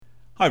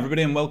Hi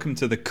everybody and welcome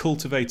to the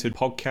Cultivated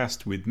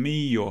Podcast with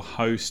me, your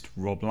host,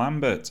 Rob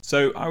Lambert.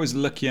 So I was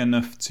lucky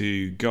enough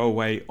to go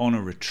away on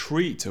a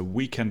retreat, a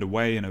weekend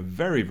away in a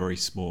very, very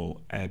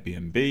small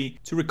Airbnb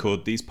to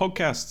record these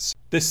podcasts.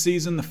 This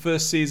season, the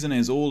first season,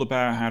 is all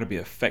about how to be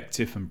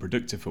effective and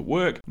productive at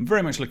work. I'm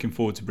very much looking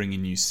forward to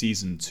bringing you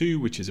season 2,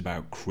 which is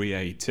about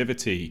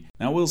creativity.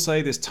 Now I will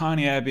say this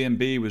tiny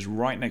Airbnb was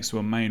right next to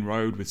a main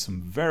road with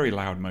some very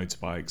loud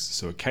motorbikes,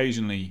 so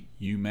occasionally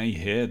you may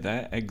hear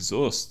their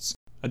exhausts.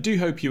 I do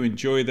hope you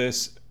enjoy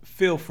this.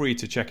 Feel free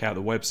to check out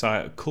the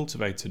website at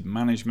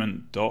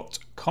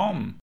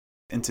cultivatedmanagement.com.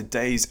 In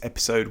today's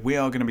episode, we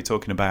are going to be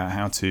talking about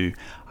how to,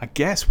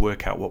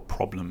 work out what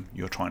problem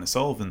you're trying to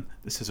solve. And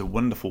this is a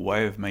wonderful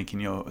way of making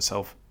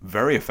yourself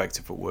very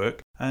effective at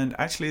work. And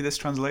actually, this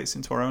translates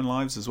into our own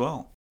lives as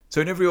well.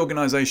 So in every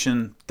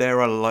organization,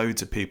 there are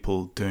loads of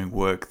people doing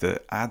work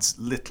that adds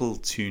little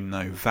to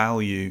no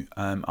value.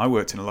 I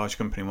worked in a large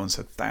company once,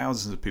 had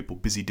thousands of people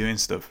busy doing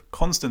stuff,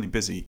 constantly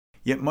busy.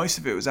 Yet most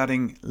of it was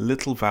adding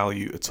little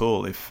value at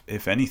all,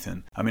 if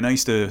anything. I mean, I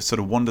used to sort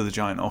of wander the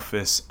giant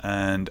office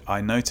and I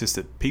noticed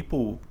that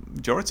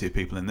majority of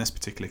people in this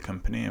particular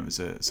company, it was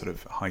a sort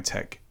of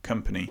high-tech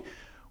company,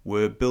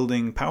 were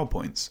building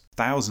PowerPoints,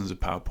 thousands of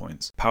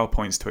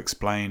PowerPoints to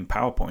explain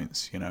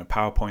PowerPoints,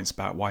 PowerPoints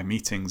about why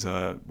meetings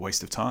are a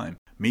waste of time,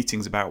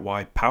 meetings about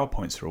why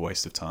PowerPoints are a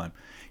waste of time.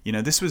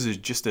 This was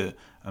just a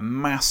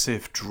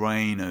massive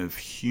drain of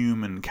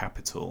human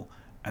capital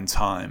and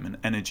time and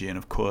energy and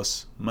of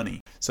course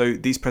money. So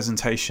these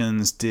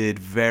presentations did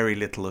very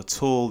little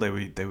at all. They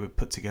were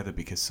put together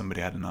because somebody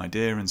had an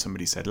idea and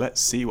somebody said,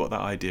 let's see what that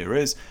idea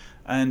is,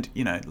 and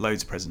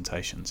loads of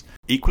presentations.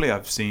 Equally,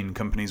 I've seen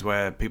companies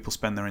where people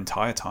spend their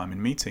entire time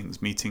in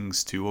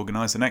meetings to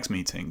organize the next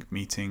meeting,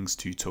 meetings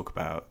to talk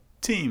about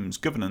teams,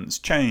 governance,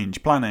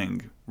 change,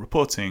 planning,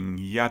 reporting,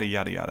 yada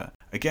yada yada.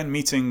 Again,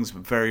 meetings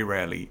very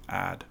rarely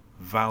add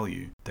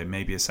value. They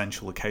may be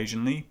essential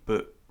occasionally,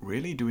 but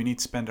really, do we need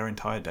to spend our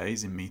entire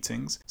days in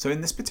meetings? So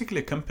in this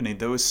particular company,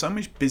 there was so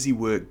much busy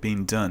work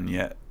being done,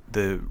 yet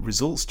the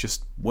results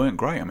just weren't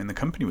great. I mean, the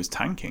company was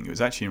tanking. It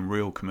was actually in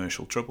real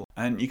commercial trouble.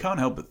 And you can't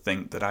help but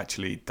think that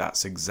actually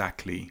that's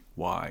exactly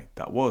why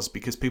that was,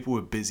 because people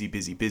were busy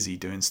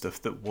doing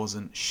stuff that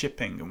wasn't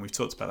shipping. And we've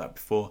talked about that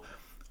before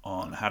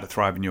on How to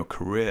Thrive in Your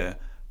Career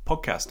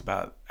podcast,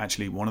 about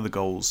actually one of the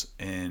goals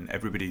in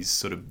everybody's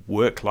sort of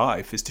work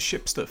life is to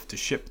ship stuff, to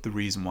ship the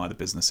reason why the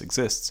business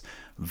exists,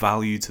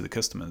 value to the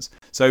customers.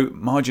 So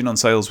margin on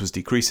sales was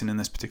decreasing in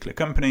this particular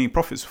company,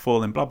 profits were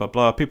falling, blah, blah,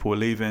 blah, people were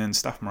leaving,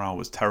 staff morale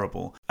was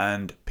terrible,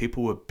 and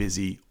people were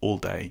busy all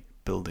day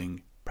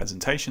building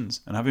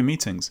presentations and having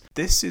meetings.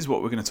 This is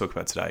what we're going to talk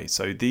about today.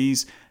 So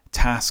these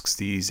tasks,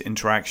 these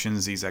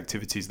interactions, these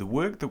activities, the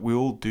work that we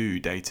all do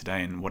day to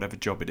day in whatever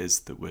job it is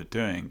that we're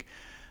doing,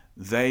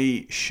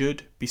 they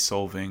should be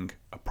solving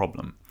a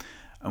problem.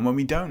 And when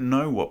we don't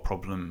know what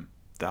problem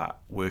that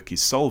work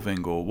is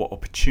solving or what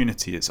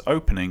opportunity it's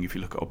opening, if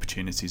you look at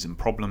opportunities and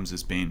problems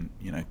as being,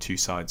 two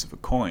sides of a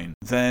coin,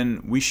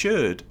 then we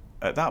should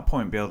at that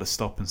point be able to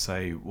stop and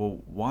say,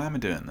 well, why am I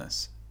doing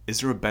this?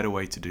 Is there a better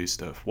way to do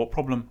stuff? What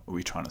problem are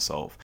we trying to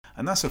solve?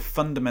 And that's a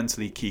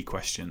fundamentally key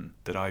question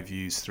that I've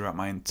used throughout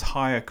my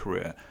entire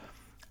career.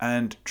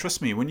 And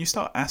trust me, when you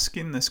start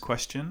asking this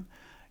question,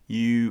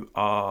 you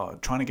are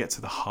trying to get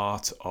to the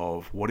heart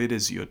of what it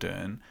is you're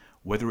doing,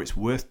 whether it's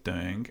worth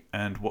doing,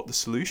 and what the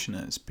solution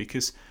is.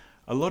 Because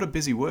a lot of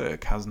busy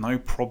work has no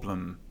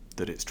problem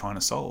that it's trying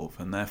to solve,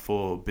 and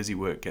therefore busy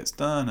work gets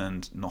done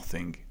and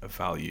nothing of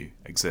value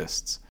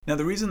exists. Now,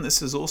 the reason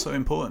this is also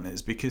important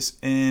is because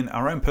in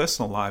our own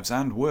personal lives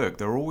and work,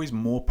 there are always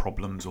more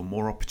problems or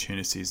more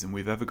opportunities than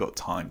we've ever got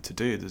time to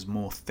do. There's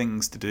more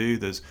things to do,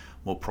 there's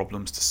more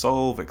problems to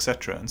solve,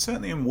 etc. And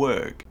certainly in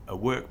work, a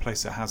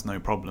workplace that has no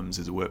problems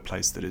is a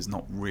workplace that is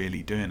not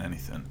really doing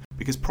anything.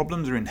 Because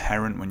problems are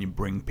inherent when you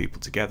bring people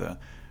together.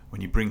 When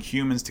you bring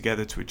humans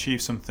together to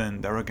achieve something,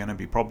 there are going to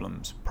be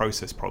problems,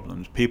 process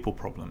problems, people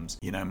problems,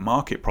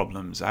 market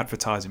problems,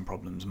 advertising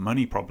problems,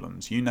 money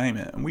problems, you name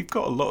it. And we've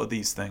got a lot of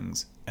these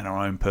things in our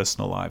own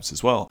personal lives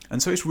as well.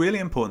 And so it's really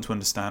important to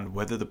understand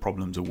whether the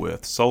problems are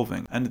worth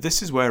solving. And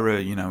this is where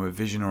a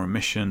vision or a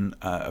mission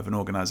of an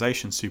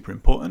organization is super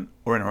important,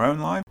 or in our own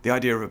life, the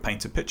idea of a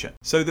painted picture,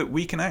 so that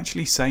we can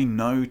actually say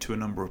no to a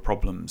number of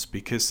problems,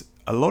 because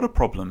a lot of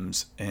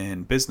problems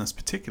in business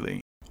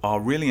particularly are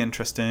really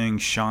interesting,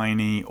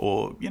 shiny,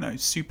 or,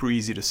 super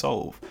easy to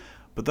solve.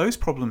 But those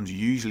problems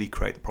usually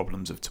create the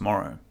problems of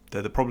tomorrow.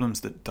 They're the problems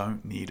that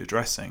don't need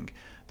addressing.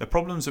 They're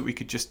problems that we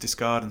could just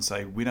discard and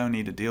say, we don't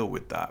need to deal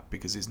with that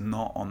because it's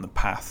not on the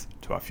path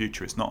to our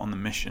future. It's not on the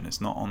mission. It's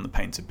not on the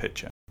painted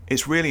picture.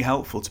 It's really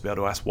helpful to be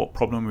able to ask what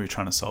problem we're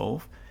trying to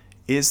solve.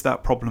 Is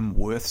that problem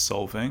worth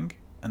solving?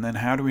 And then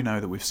how do we know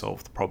that we've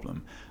solved the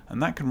problem?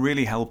 And that can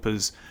really help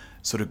us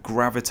sort of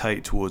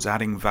gravitate towards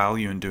adding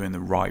value and doing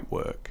the right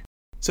work.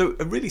 So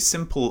a really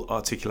simple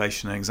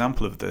articulation and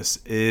example of this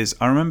is,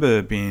 I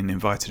remember being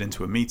invited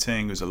into a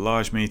meeting. It was a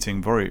large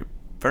meeting, very,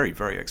 very,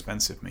 very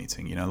expensive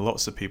meeting.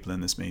 Lots of people in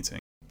this meeting.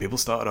 people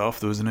started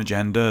off, there was an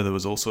agenda, there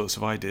was all sorts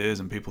of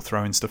ideas and people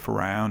throwing stuff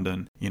around,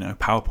 and,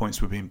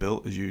 PowerPoints were being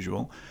built as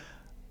usual.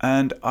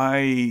 And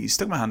I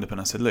stuck my hand up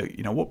and I said, look,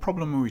 what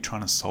problem are we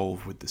trying to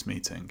solve with this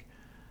meeting?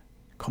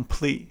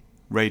 Complete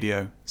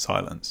radio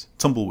silence,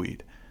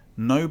 tumbleweed.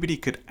 Nobody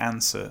could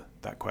answer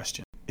that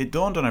question. It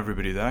dawned on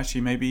everybody that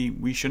actually maybe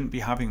we shouldn't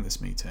be having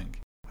this meeting.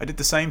 I did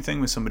the same thing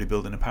with somebody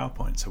building a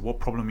PowerPoint. So what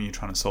problem are you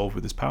trying to solve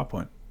with this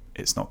PowerPoint?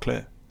 It's not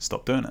clear.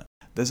 Stop doing it.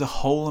 There's a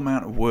whole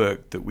amount of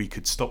work that we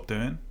could stop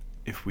doing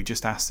if we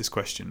just ask this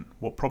question: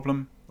 what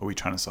problem are we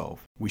trying to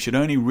solve? We should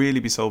only really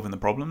be solving the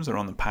problems that are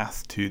on the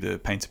path to the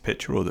painted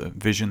picture, or the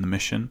vision, the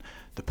mission,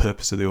 the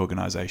purpose of the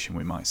organization,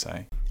 we might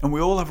say. And we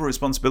all have a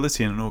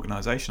responsibility in an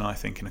organization, I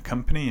think, in a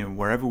company and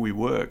wherever we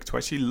work, to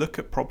actually look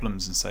at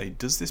problems and say,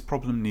 does this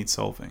problem need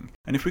solving?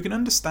 And if we can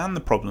understand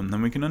the problem,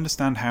 then we can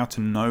understand how to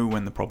know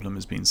when the problem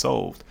has been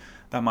solved.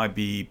 That might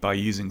be by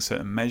using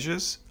certain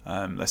measures.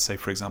 Let's say,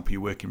 for example,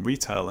 you work in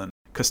retail and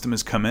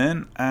customers come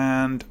in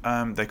and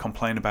they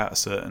complain about a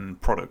certain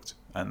product,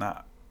 and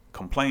that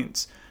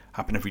complaints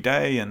happen every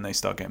day and they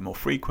start getting more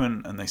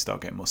frequent and they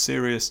start getting more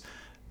serious.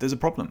 There's a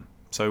problem.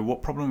 So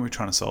what problem are we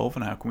trying to solve,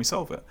 and how can we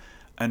solve it?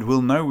 And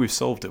we'll know we've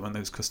solved it when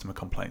those customer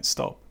complaints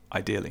stop,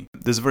 ideally.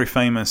 There's a very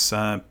famous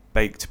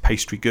baked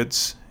pastry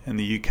goods in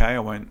the UK. I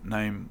won't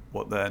name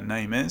what their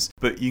name is,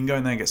 but you can go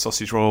in there and get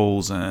sausage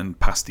rolls and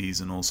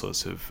pasties and all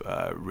sorts of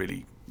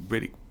really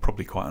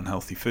probably quite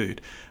unhealthy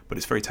food, but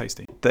it's very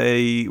tasty.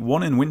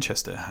 One in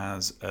Winchester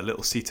has a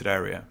little seated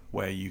area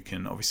where you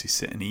can obviously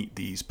sit and eat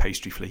these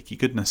pastry flaky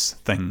goodness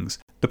things.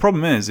 The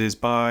problem is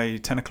by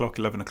 10 o'clock,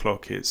 11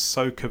 o'clock, it's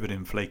so covered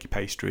in flaky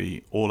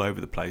pastry all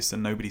over the place that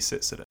nobody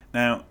sits at it.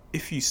 Now,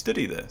 if you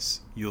study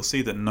this, you'll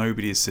see that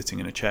nobody is sitting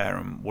in a chair,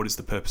 and what is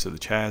the purpose of the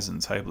chairs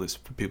and table is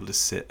for people to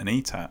sit and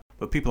eat at.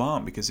 But people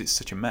aren't, because it's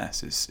such a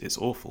mess, it's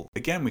awful.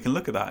 Again, we can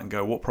look at that and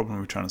go, what problem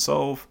are we trying to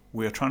solve?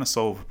 We are trying to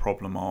solve a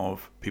problem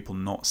of people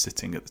not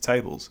sitting at the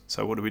tables.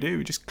 So what do?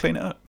 We just clean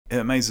it up. It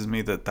amazes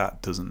me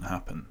that doesn't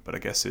happen, but I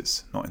guess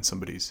it's not in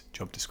somebody's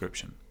job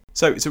description.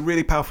 So it's a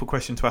really powerful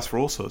question to ask for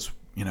all sorts.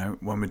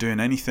 When we're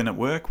doing anything at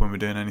work, when we're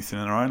doing anything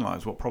in our own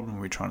lives, what problem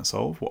are we trying to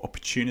solve? What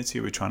opportunity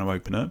are we trying to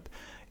open up?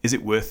 Is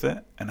it worth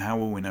it? And how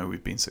will we know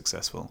we've been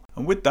successful?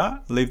 And with that,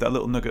 I'll leave that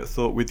little nugget of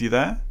thought with you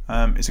there.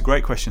 It's a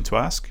great question to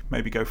ask.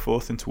 Maybe go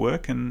forth into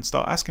work and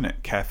start asking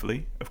it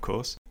carefully, of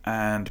course.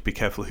 And be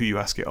careful who you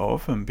ask it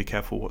of, and be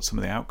careful what some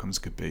of the outcomes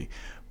could be.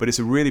 But it's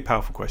a really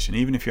powerful question,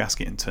 even if you ask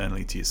it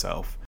internally to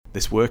yourself.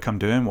 This work I'm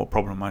doing, what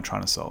problem am I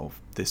trying to solve?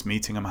 This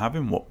meeting I'm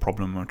having, what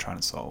problem am I trying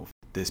to solve?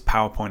 This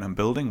PowerPoint I'm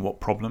building, what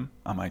problem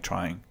am I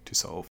trying to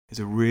solve? It's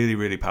a really,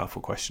 really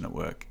powerful question at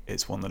work.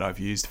 It's one that I've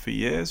used for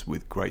years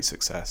with great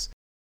success.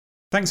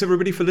 Thanks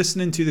everybody for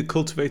listening to the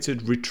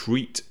Cultivated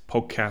Retreat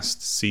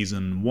podcast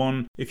season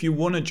 1. If you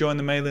want to join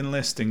the mailing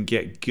list and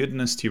get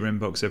goodness to your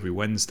inbox every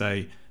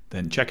Wednesday,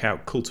 then check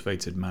out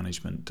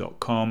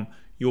cultivatedmanagement.com.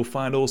 You'll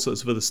find all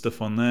sorts of other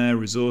stuff on there: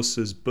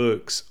 resources,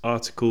 books,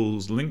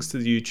 articles, links to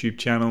the YouTube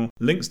channel,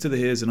 links to the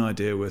Here's an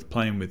Idea Worth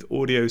Playing With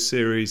audio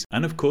series,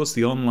 and of course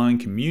the online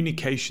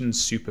Communication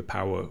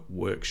Superpower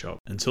workshop.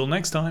 Until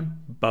next time,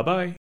 bye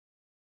bye.